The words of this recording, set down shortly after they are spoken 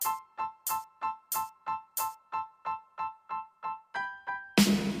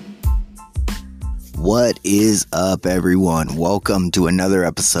What is up, everyone? Welcome to another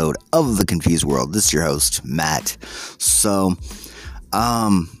episode of The Confused World. This is your host, Matt. So,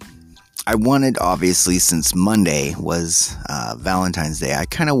 I wanted, obviously, since Monday was Valentine's Day, I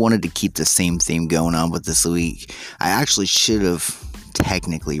kind of wanted to keep the same theme going on with this week. I actually should have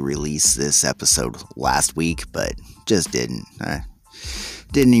technically released this episode last week, but just didn't. I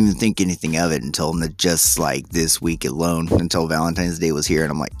didn't even think anything of it until just like this week alone, until Valentine's Day was here,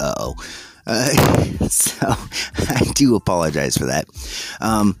 and I'm like, uh-oh. So I do apologize for that.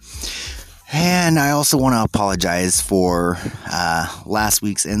 And I also want to apologize for last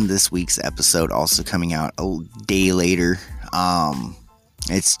week's and this week's episode also coming out a day later.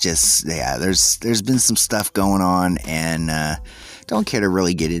 It's just, there's been some stuff going on, and don't care to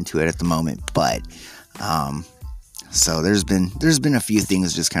really get into it at the moment, but so there's been a few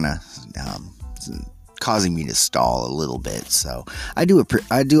things just kind of causing me to stall a little bit, so I do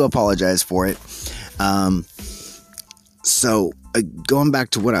apologize for it. So going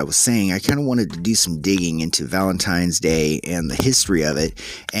back to what I was saying, I kind of wanted to do some digging into Valentine's Day and the history of it.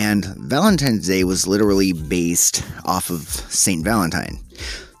 And Valentine's Day was literally based off of Saint Valentine.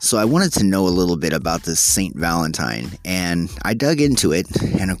 So I wanted to know a little bit about this Saint Valentine, and I dug into it.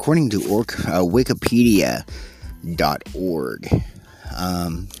 And according to Wikipedia.org,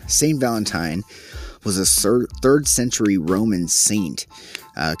 Saint Valentine was a 3rd century Roman saint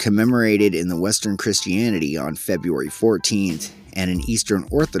commemorated in the Western Christianity on February 14th and in Eastern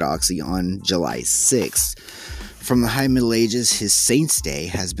Orthodoxy on July 6th. From the High Middle Ages, his saint's day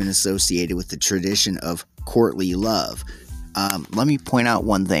has been associated with the tradition of courtly love. Let me point out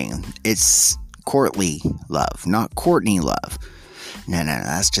one thing. It's courtly love, not Courtney love. No,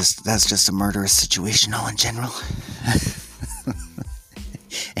 that's just a murderous situation all in general.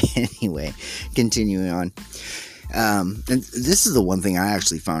 Anyway, continuing on. And this is the one thing I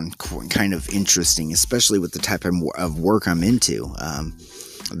actually found kind of interesting, especially with the type of work I'm into.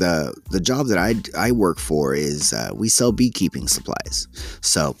 The job that I work for is we sell beekeeping supplies.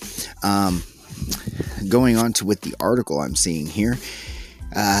 So, going on to with the article I'm seeing here,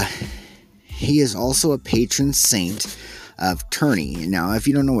 he is also a patron saint of Turney. Now, if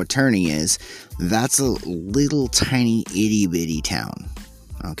you don't know what Turney is, that's a little tiny itty bitty town.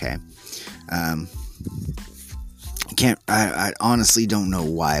 Okay. I honestly don't know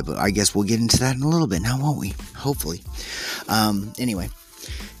why, but I guess we'll get into that in a little bit now, won't we? Hopefully. Anyway,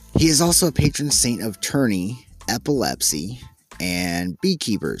 he is also a patron saint of Turney, epilepsy, and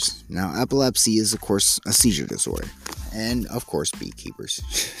beekeepers. Now, epilepsy is, of course, a seizure disorder. And, of course, beekeepers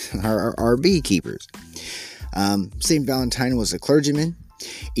are beekeepers. Saint Valentine was a clergyman,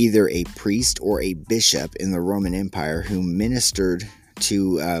 either a priest or a bishop in the Roman Empire, who ministered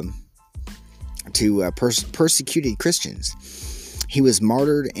to persecuted Christians. He was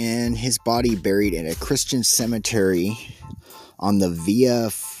martyred and his body buried in a Christian cemetery on the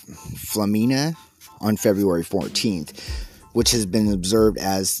Via Flaminia on February 14th, which has been observed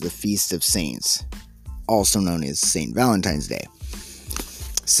as the Feast of Saints, also known as St. Valentine's Day,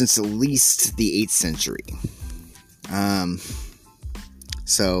 since at least the 8th century.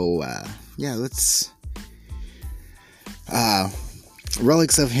 Let's...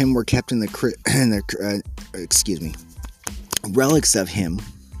 Relics of him were kept Relics of him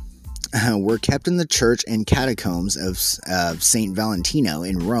were kept in the church and catacombs of Saint Valentino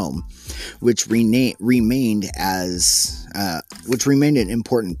in Rome, which remained an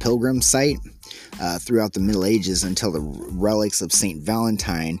important pilgrim site throughout the Middle Ages until the relics of Saint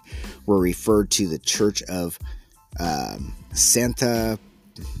Valentine were referred to the Church of Santa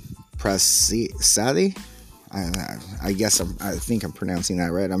Prassadi. I think I'm pronouncing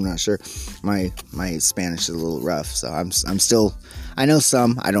that right. I'm not sure. My Spanish is a little rough, so I'm still. I know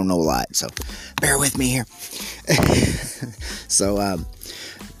some. I don't know a lot, so bear with me here. So,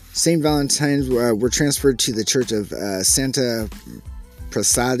 Saint Valentine's were transferred to the Church of Santa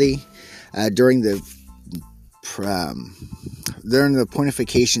Prassadi during the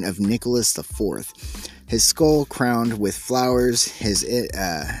pontification of Nicholas IV. His skull crowned with flowers is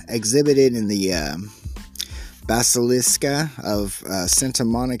exhibited in the Basilica of Santa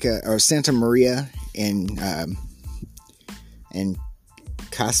Maria in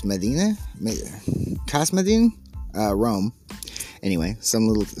Casmadine, Rome. Anyway,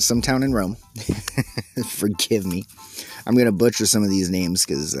 some town in Rome. Forgive me. I'm gonna butcher some of these names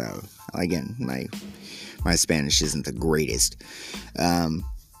because again, my Spanish isn't the greatest.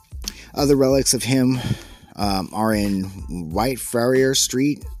 Other relics of him are in Whitefriars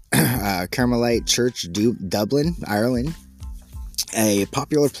Street, Carmelite Church, Dublin, Ireland, a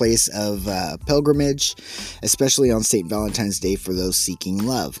popular place of pilgrimage, especially on St. Valentine's Day for those seeking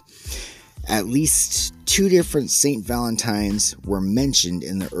love. At least two different Saint Valentines were mentioned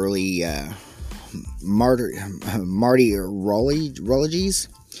in the early martyrologies.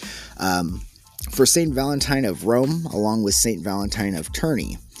 For Saint Valentine of Rome, along with Saint Valentine of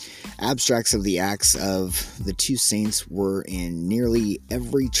Terni, abstracts of the acts of the two saints were in nearly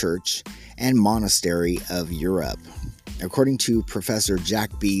every church and monastery of Europe. According to Professor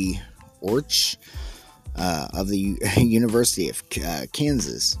Jack B. Orch of the University of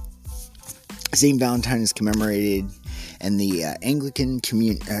Kansas, St. Valentine is commemorated in the Anglican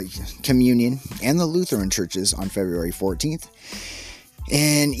Communion and the Lutheran churches on February 14th.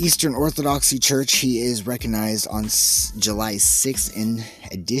 In Eastern Orthodoxy Church, he is recognized on July 6th. In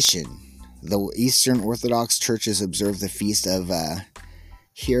addition, the Eastern Orthodox churches observe the feast of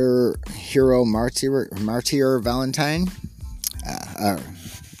Hero Martyr Valentine.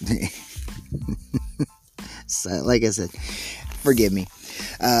 So, like I said, forgive me.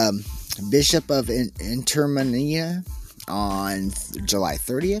 Bishop of Intermania on July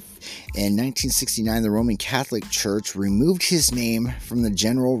 30th. In 1969, the Roman Catholic Church removed his name from the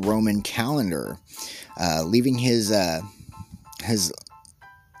general Roman calendar, leaving his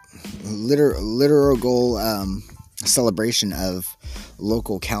liturgical celebration of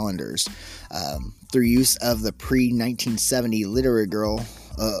local calendars. Through use of the pre-1970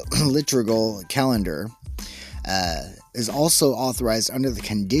 liturgical calendar, is also authorized under the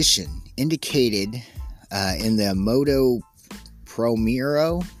condition indicated in the Modo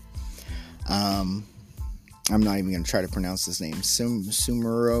Promiro. I'm not even going to try to pronounce this name.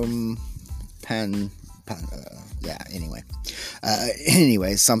 Sumerum Pen. Anyway,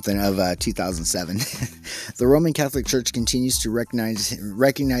 something of 2007. The Roman Catholic Church continues to recognize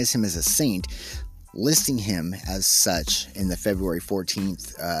him as a saint, listing him as such in the February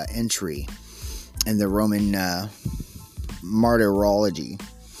 14th entry in the Roman Martyrology,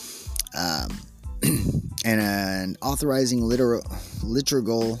 and authorizing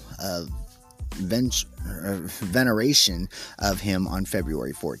liturgical veneration of him on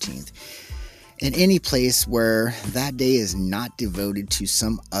February 14th. In any place where that day is not devoted to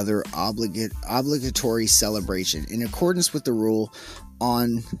some other obligatory celebration, in accordance with the rule,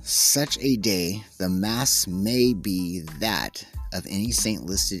 on such a day, the Mass may be that of any saint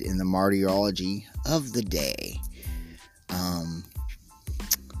listed in the martyrology of the day.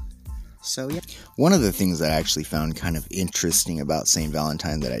 One of the things that I actually found kind of interesting about St.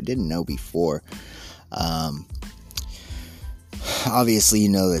 Valentine that I didn't know before, obviously you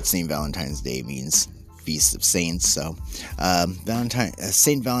know that St. Valentine's Day means Feast of Saints, so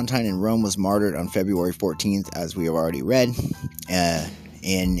St. Valentine in Rome was martyred on February 14th, as we have already read,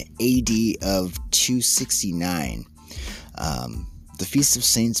 in AD of 269. The Feast of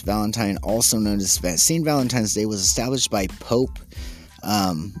Saints Valentine, also known as St. Valentine's Day, was established by Pope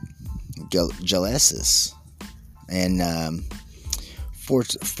Gelasius in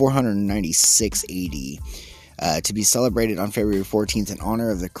 496 AD, to be celebrated on February 14th in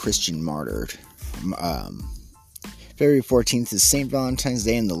honor of the Christian martyr. February 14th is St. Valentine's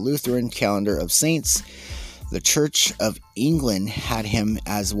Day in the Lutheran calendar of saints. The Church of England had him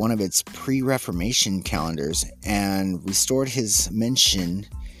as one of its pre-Reformation calendars and restored his mention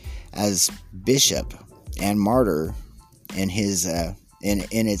as bishop and martyr in his in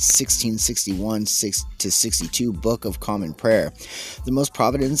its 1661-62 Book of Common Prayer. The most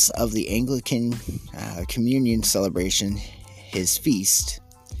providence of the Anglican Communion celebration, his feast.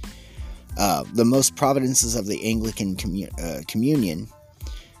 The most providences of the Anglican Communion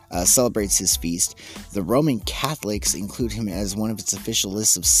celebrates his feast. The Roman Catholics include him as one of its official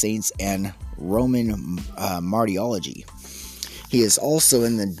lists of saints and Roman martyrology. He is also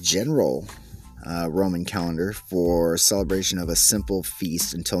in the general Roman calendar for celebration of a simple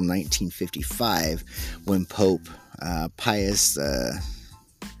feast until 1955, when Pope Pius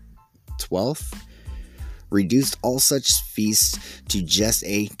XII reduced all such feasts to just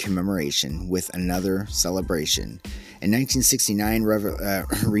a commemoration with another celebration. In 1969,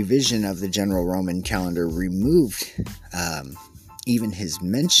 revision of the general Roman calendar removed even his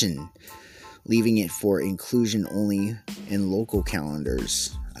mention, leaving it for inclusion only in local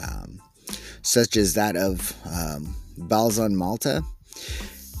calendars, such as that of Balzan, Malta.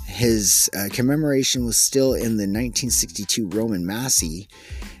 His commemoration was still in the 1962 Roman Massey,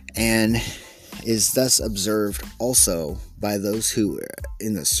 and is thus observed also by those who,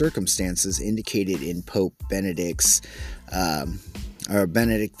 in the circumstances indicated in Pope Benedict the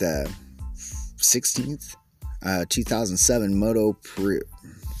 16th, 2007 Modo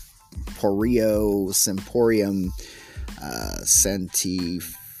Porio Semporium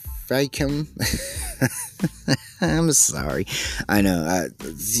Vicum. I'm sorry. I know.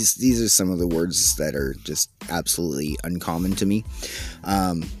 These are some of the words that are just absolutely uncommon to me.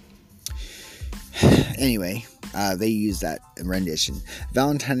 Anyway, they use that rendition.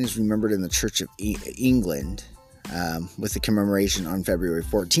 Valentine is remembered in the Church of England with the commemoration on February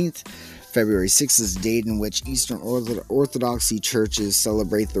 14th. February 6th is the date in which Eastern Orthodoxy churches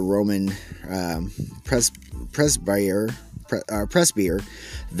celebrate the Roman presbyter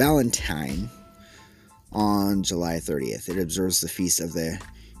Valentine on July 30th. It observes the feast of the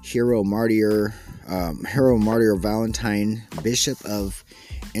hero martyr Valentine, Bishop of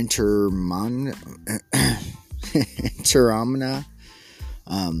Interamna.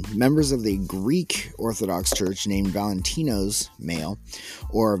 Members of the Greek Orthodox Church named Valentinos, male,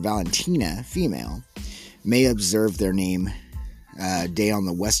 or Valentina, female, may observe their name day on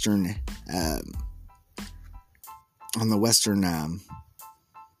the Western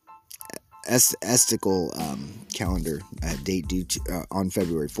estical calendar date due to, on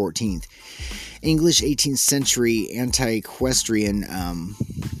February 14th. English 18th century antiquarian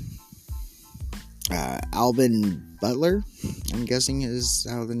Alban Butler, I'm guessing is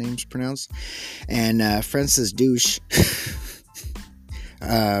how the name's pronounced, and Francis Douche,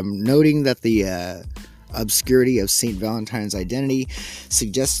 noting that the obscurity of St. Valentine's identity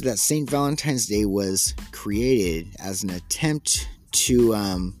suggested that St. Valentine's Day was created as an attempt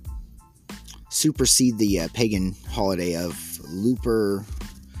to supersede the pagan holiday of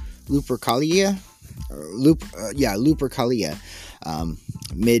Lupercalia,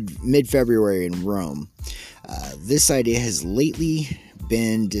 mid-February in Rome. This idea has lately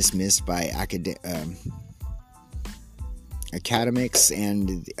been dismissed by academics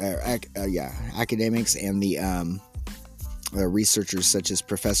and the researchers such as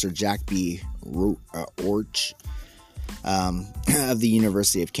Professor Jack B. Orch of the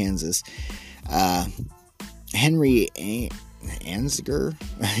University of Kansas, Henry Ansgar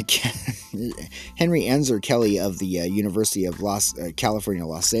Kelly of the University of California,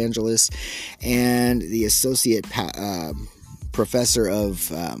 Los Angeles, and the associate professor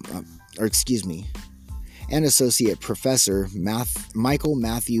associate professor Michael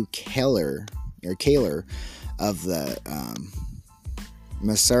Matthew Kaler of the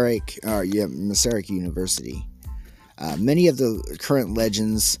Masaryk University. Many of the current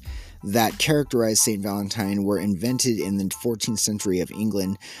legends that characterize St. Valentine were invented in the 14th century of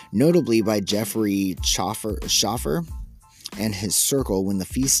England, notably by Geoffrey Chaucer and his circle, when the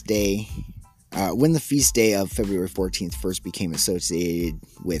feast day of February 14th first became associated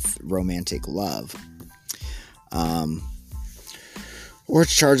with romantic love. Or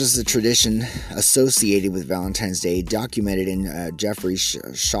charges the tradition associated with Valentine's Day, documented in Geoffrey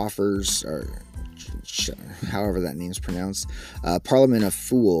Chaucer's, however that name's pronounced, Parliament of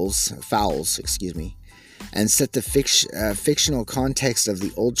Fowls, and set the fictional context of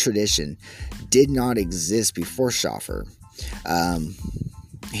the old tradition did not exist before Chaucer.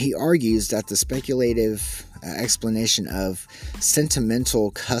 He argues that the speculative explanation of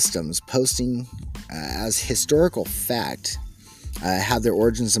sentimental customs posing as historical fact had their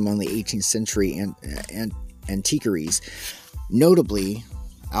origins among the 18th century antiquaries, notably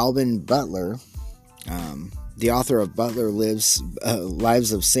Alban Butler, the author of Butler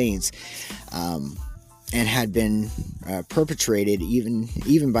Lives of Saints, and had been perpetrated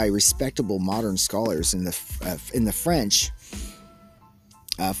even by respectable modern scholars in the French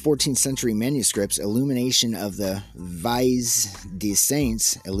 14th century manuscripts. Illumination of the Vies des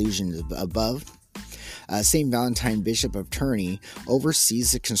Saints, illusions above. St. Valentine, Bishop of Tournai,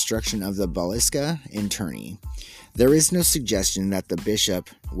 oversees the construction of the Basilica in Tournai. There is no suggestion that the bishop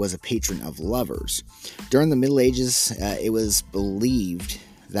was a patron of lovers. During the Middle Ages, it was believed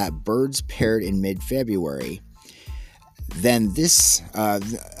that birds paired in mid-February. This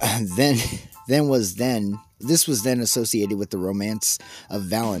was then associated with the romance of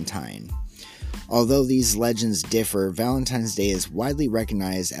Valentine. Although these legends differ, Valentine's Day is widely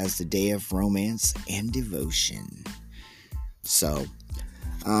recognized as the day of romance and devotion. So,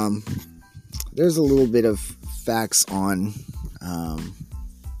 there's a little bit of facts on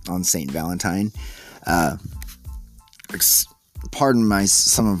Saint Valentine. Pardon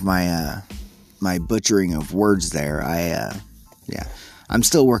some of my butchering of words there. I'm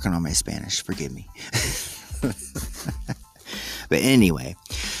still working on my Spanish. Forgive me. But anyway,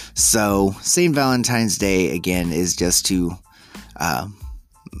 so St. Valentine's Day again is just to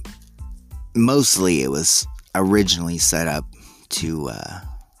mostly it was originally set up to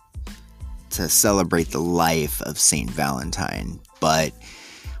celebrate the life of St. Valentine, but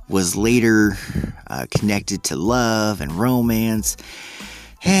was later connected to love and romance,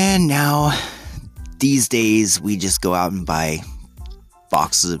 and And now, these days, we just go out and buy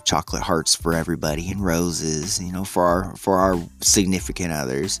boxes of chocolate hearts for everybody and roses, for our significant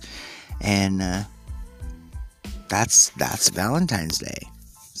others. And that's Valentine's Day.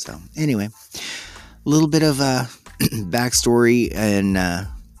 So anyway, a little bit of backstory and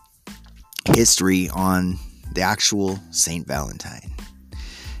history on the actual Saint Valentine.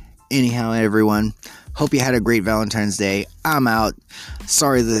 Anyhow, everyone, hope you had a great Valentine's Day. I'm out.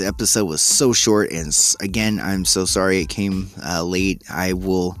 Sorry the episode was so short, and again, I'm so sorry it came late. I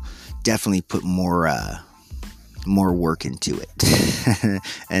will definitely put more work into it.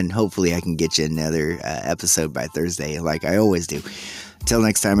 And hopefully I can get you another episode by Thursday, like I always do. Till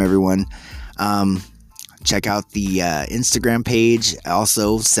next time, everyone. Check out the Instagram page.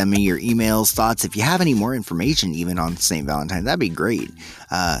 Also, send me your emails, thoughts. If you have any more information even on St. Valentine, that'd be great.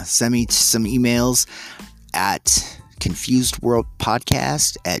 Send me some emails at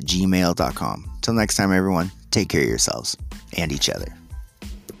confusedworldpodcast@gmail.com. Till next time, everyone, take care of yourselves and each other.